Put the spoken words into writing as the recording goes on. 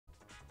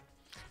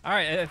All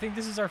right, I think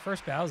this is our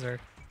first Bowser.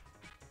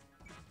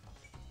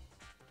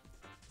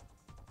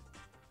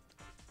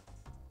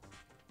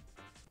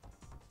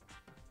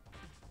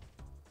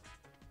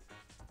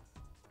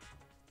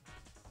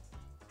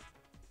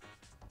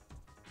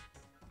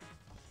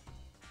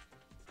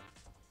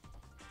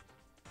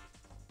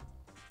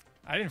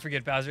 I didn't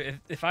forget Bowser.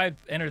 If I had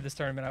entered this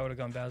tournament, I would have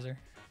gone Bowser.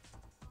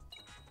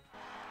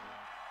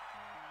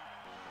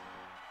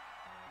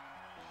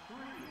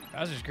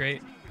 Bowser's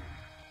great.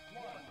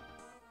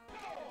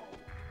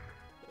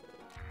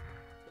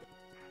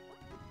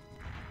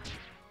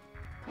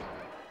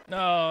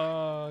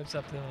 No, it's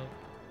uphill.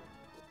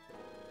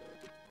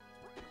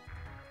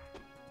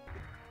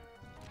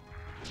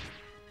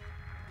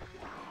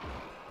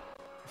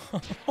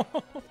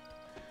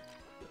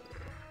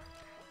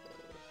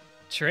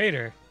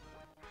 Traitor.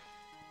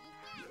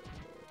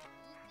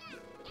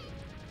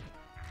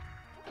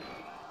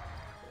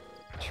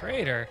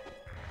 Traitor.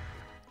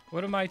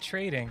 What am I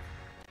trading?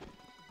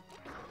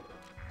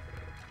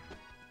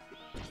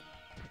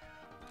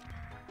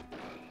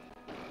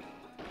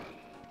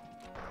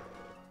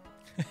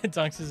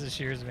 Dunks is a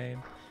Shears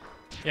main.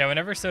 Yeah,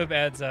 whenever Soap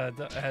adds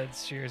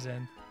Shears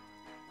in,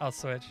 I'll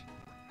switch.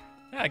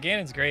 Yeah,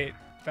 Ganon's great.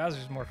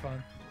 Bowser's more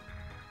fun.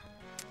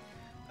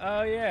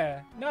 Oh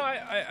yeah. No,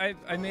 I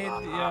made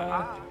the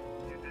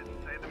You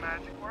didn't say the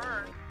magic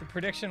word. the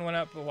prediction went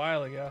up a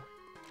while ago.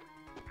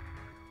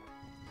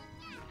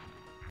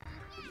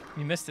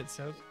 You missed it,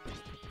 Soap.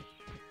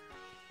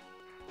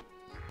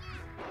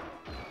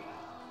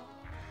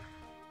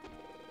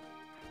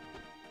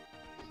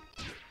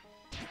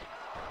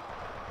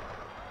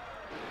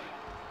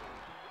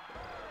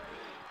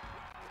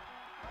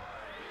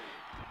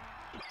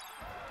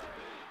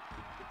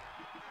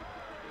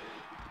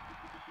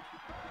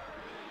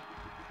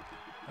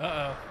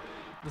 Uh-oh.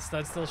 The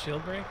stud still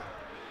shield break?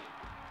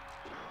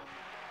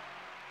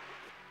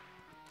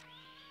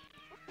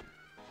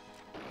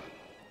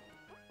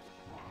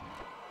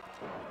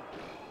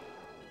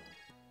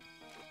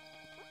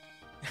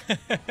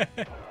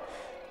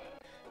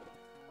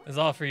 It's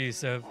all for you,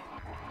 Soap.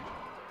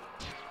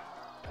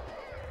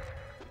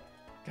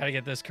 Gotta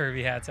get those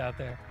Kirby hats out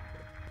there.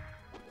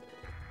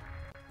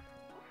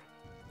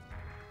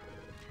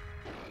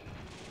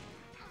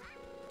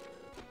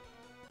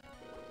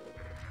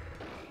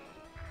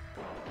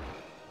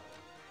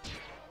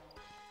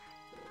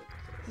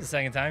 This is the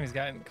second time he's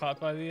gotten caught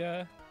by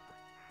the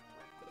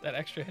that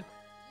extra hit.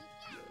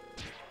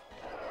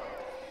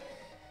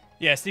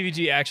 Yeah, Stevie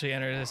G actually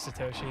entered as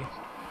Satoshi.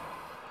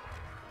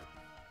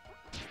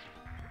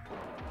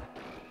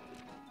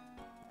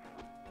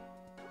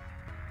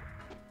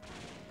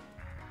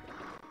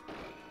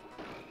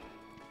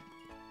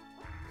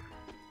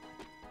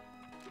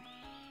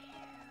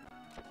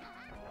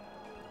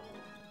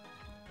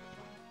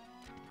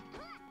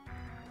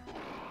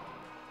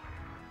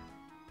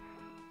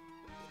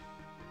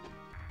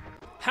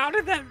 How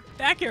did that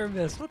back air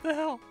miss? What the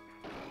hell?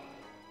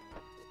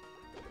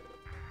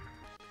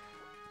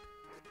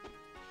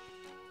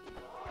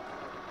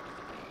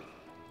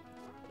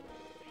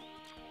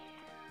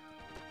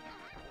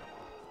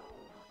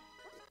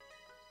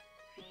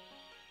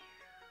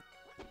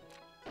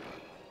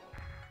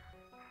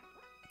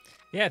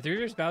 Yeah,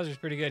 ThreeBeers Bowser's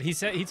pretty good. He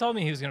told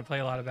me he was gonna play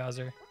a lot of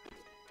Bowser.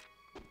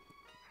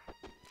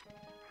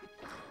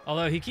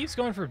 Although he keeps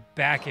going for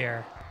back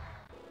air.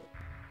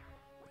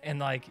 And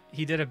like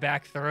he did a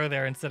back throw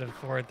there instead of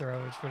forward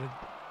throw, which would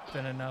have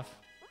been enough,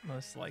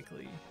 most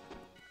likely.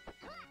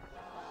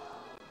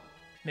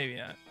 Maybe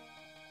not.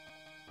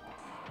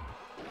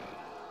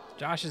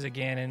 Josh is a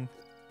Ganon.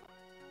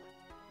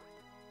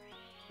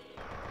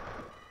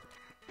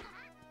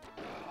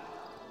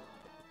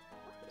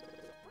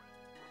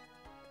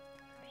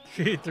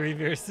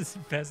 ThreeBeers is the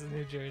best in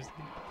New Jersey.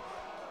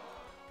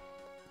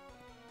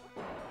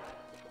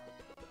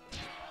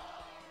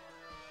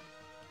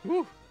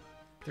 Woo!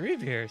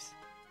 ThreeBeers.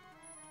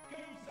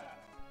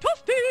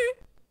 Toasty!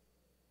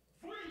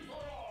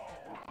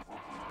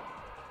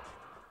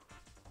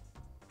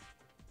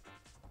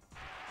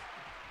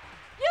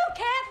 You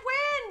can't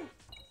win!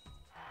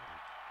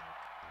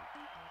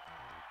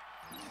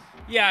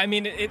 Yeah, I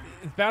mean,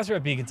 Bowser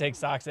up B can take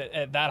stocks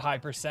at that high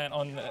percent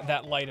on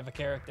that light of a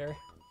character.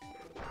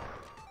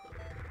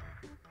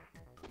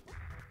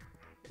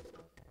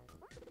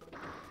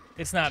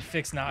 It's not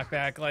fixed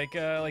knockback like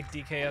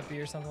DK up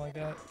B or something like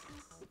that.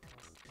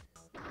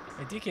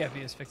 Wait, DK up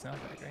B is fixed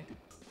knockback, right?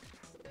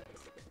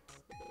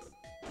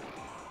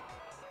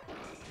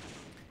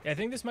 Yeah, I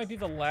think this might be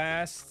the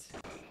last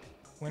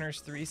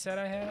Winners 3 set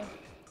I have.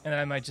 And then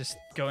I might just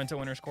go into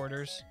Winners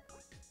Quarters.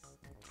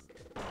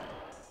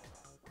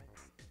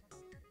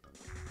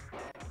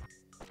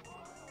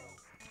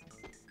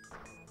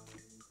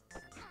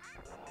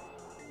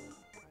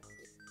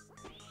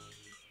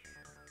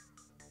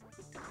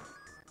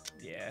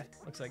 Yeah,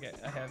 looks like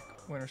I have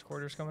Winners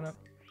Quarters coming up.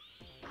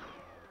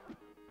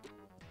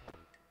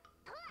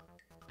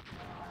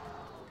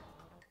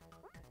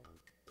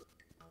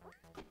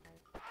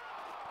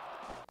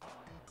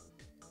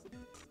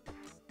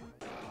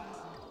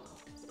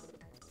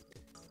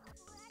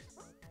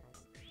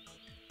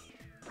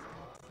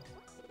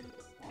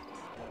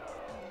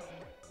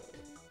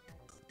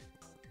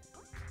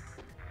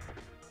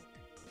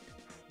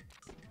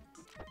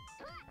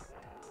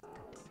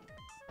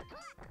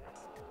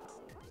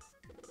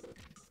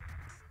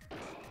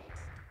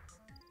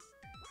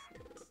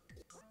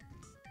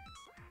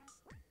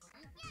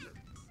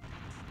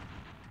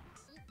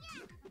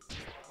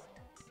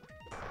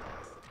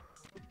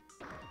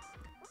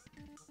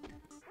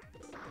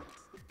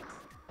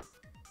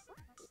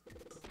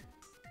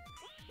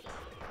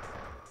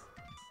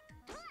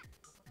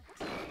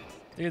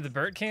 Dude, the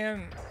Burt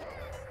cam.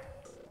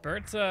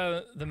 Burt's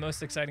the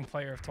most exciting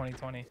player of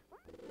 2020.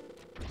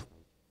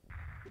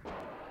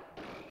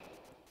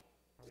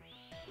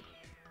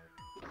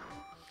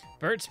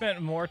 Burt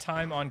spent more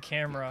time on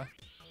camera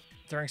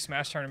during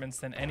Smash tournaments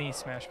than any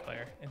Smash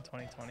player in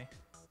 2020.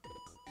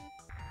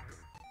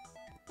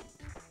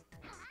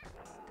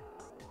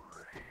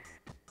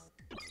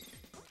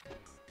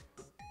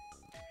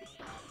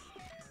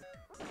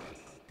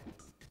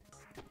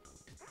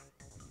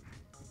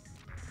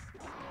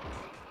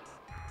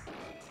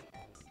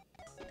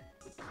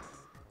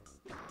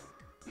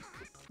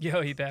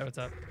 Yo, you bad? What's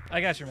up?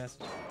 I got your message.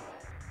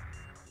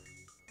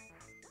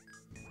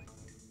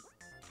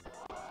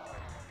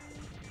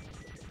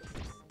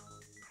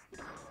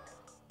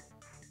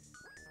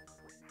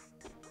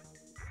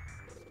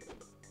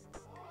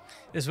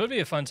 This would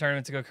be a fun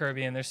tournament to go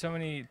Kirby in. There's so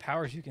many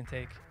powers you can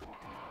take.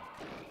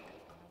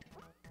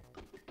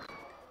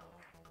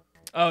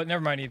 Oh,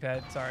 never mind,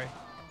 E-Pad. Sorry.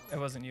 It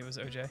wasn't you, it was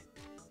OJ.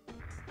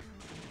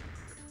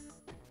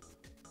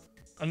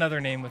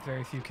 Another name with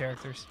very few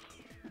characters.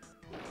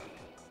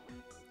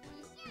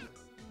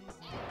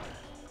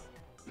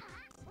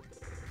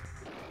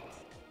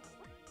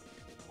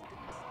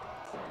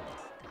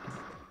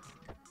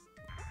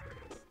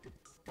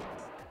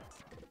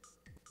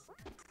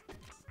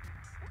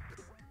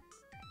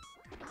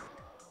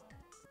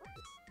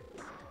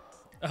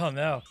 Oh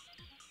no.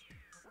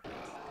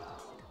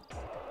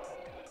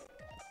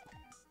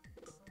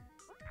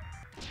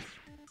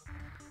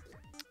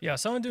 Yeah,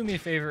 someone do me a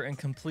favor and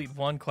complete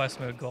one quest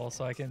mode goal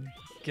so I can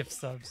gift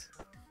subs.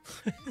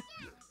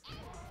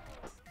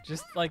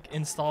 Just like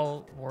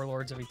install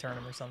Warlords of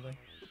Eternum or something.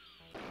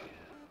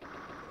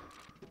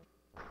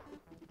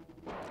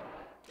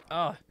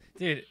 Oh,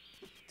 dude.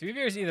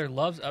 ThreeBeers either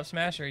loves up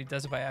smash or he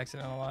does it by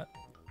accident a lot.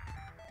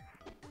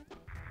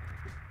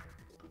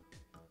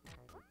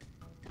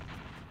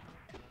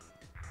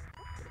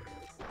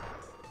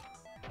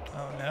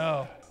 Oh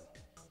no.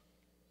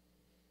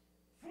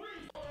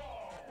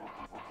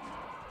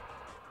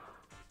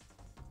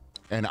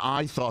 And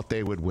I thought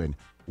they would win.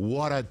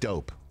 What a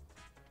dope.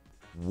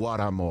 What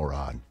a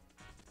moron.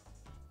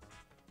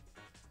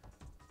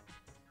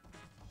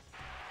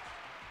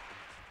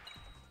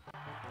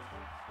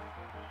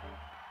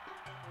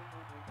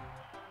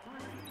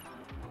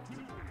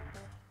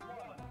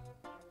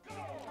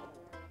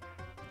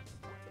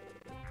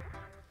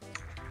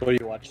 What have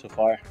you watched so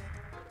far?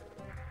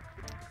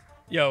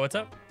 Yo, what's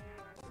up?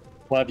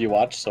 What have you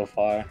watched so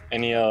far?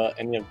 Any of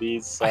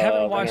these? I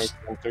haven't winners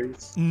watched. and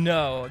threes?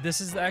 No,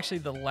 this is actually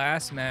the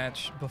last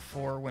match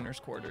before winners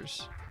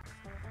quarters.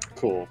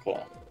 Cool,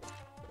 cool.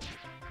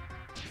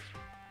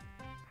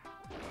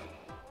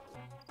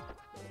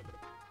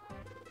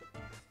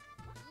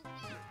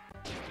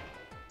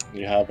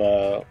 You have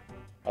a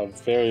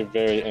very,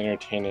 very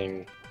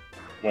entertaining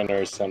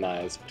winners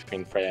semis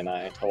between Frey and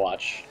I to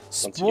watch.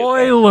 once you get there.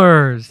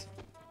 Spoilers.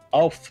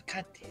 Oh,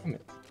 god damn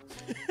it!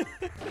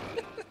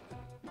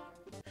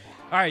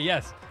 All right,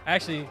 yes.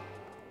 Actually,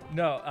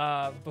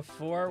 no.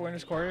 Before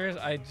winners quarters,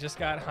 I just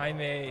got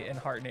Jaime and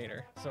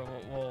Heartnator, so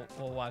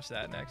we'll watch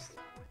that next.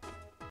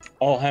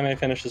 Oh, Jaime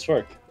finished his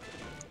work.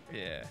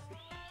 Yeah.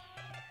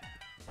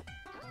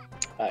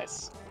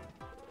 Nice.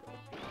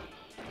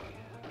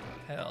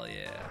 Hell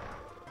yeah.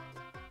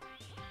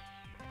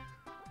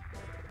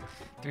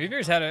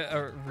 ThreeBeers had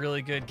a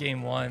really good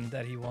game one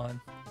that he won.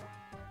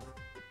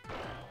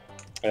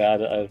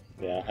 Yeah,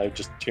 I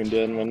just tuned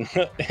in when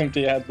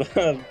Empty had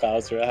the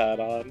Bowser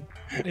hat on.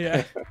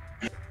 Yeah.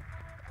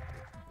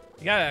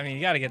 You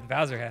gotta get the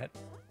Bowser hat.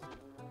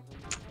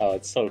 Oh,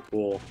 it's so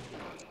cool.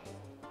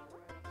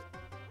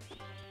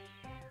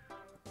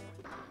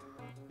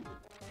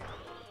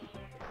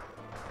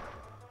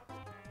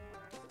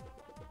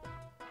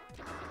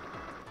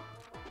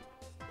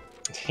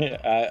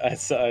 Yeah,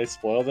 I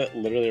spoiled it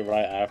literally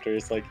right after.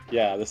 It's like,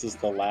 yeah, this is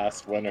the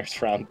last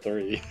winners round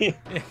 3.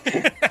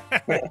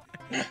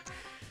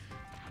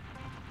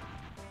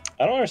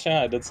 I don't understand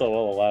how I did so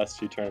well the last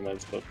few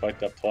tournaments, but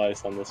fucked up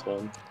twice on this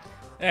one.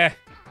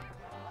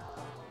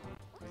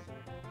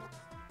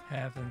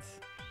 Happens.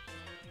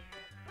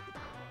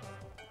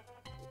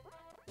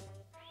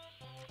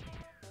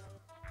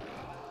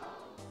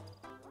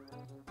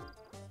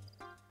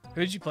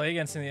 Who did you play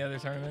against in the other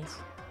tournaments?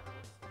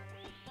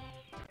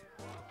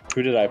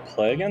 Who did I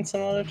play against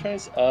in other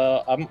tournaments?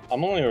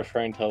 I'm only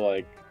referring to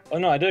like. Oh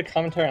no, I did a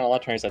commentary on a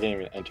lot of tournaments I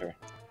didn't even enter.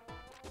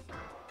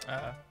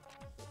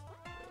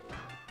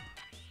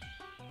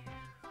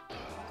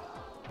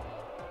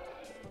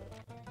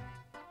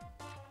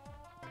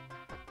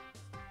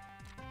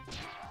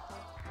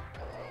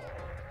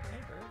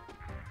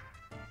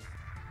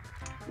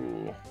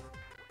 Ooh,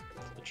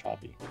 it's a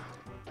choppy.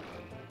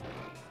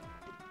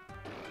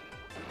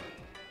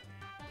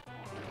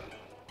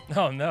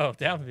 Oh no,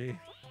 down B.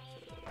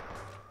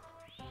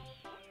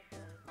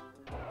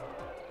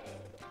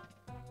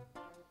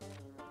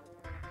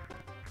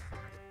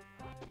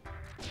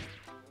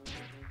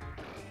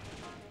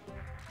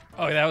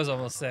 Oh, that was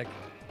almost sick.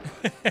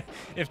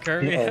 If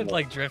Kirby had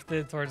like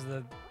drifted towards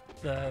the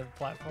the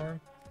platform.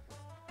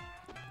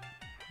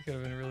 Could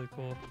have been really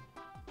cool.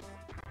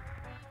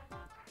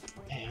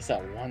 Man, he's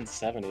at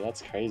 170.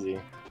 That's crazy.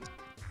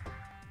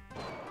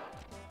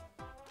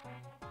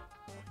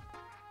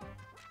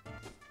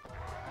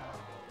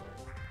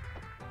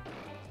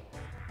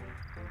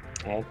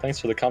 Well, thanks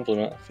for the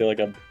compliment. I feel like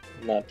I'm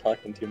not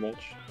talking too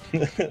much.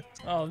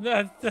 Oh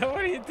no! What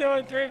are you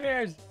doing,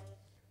 ThreeBeers?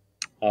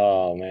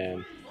 Oh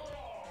man.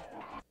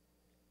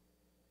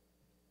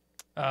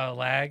 Oh,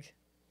 lag.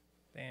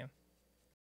 Damn.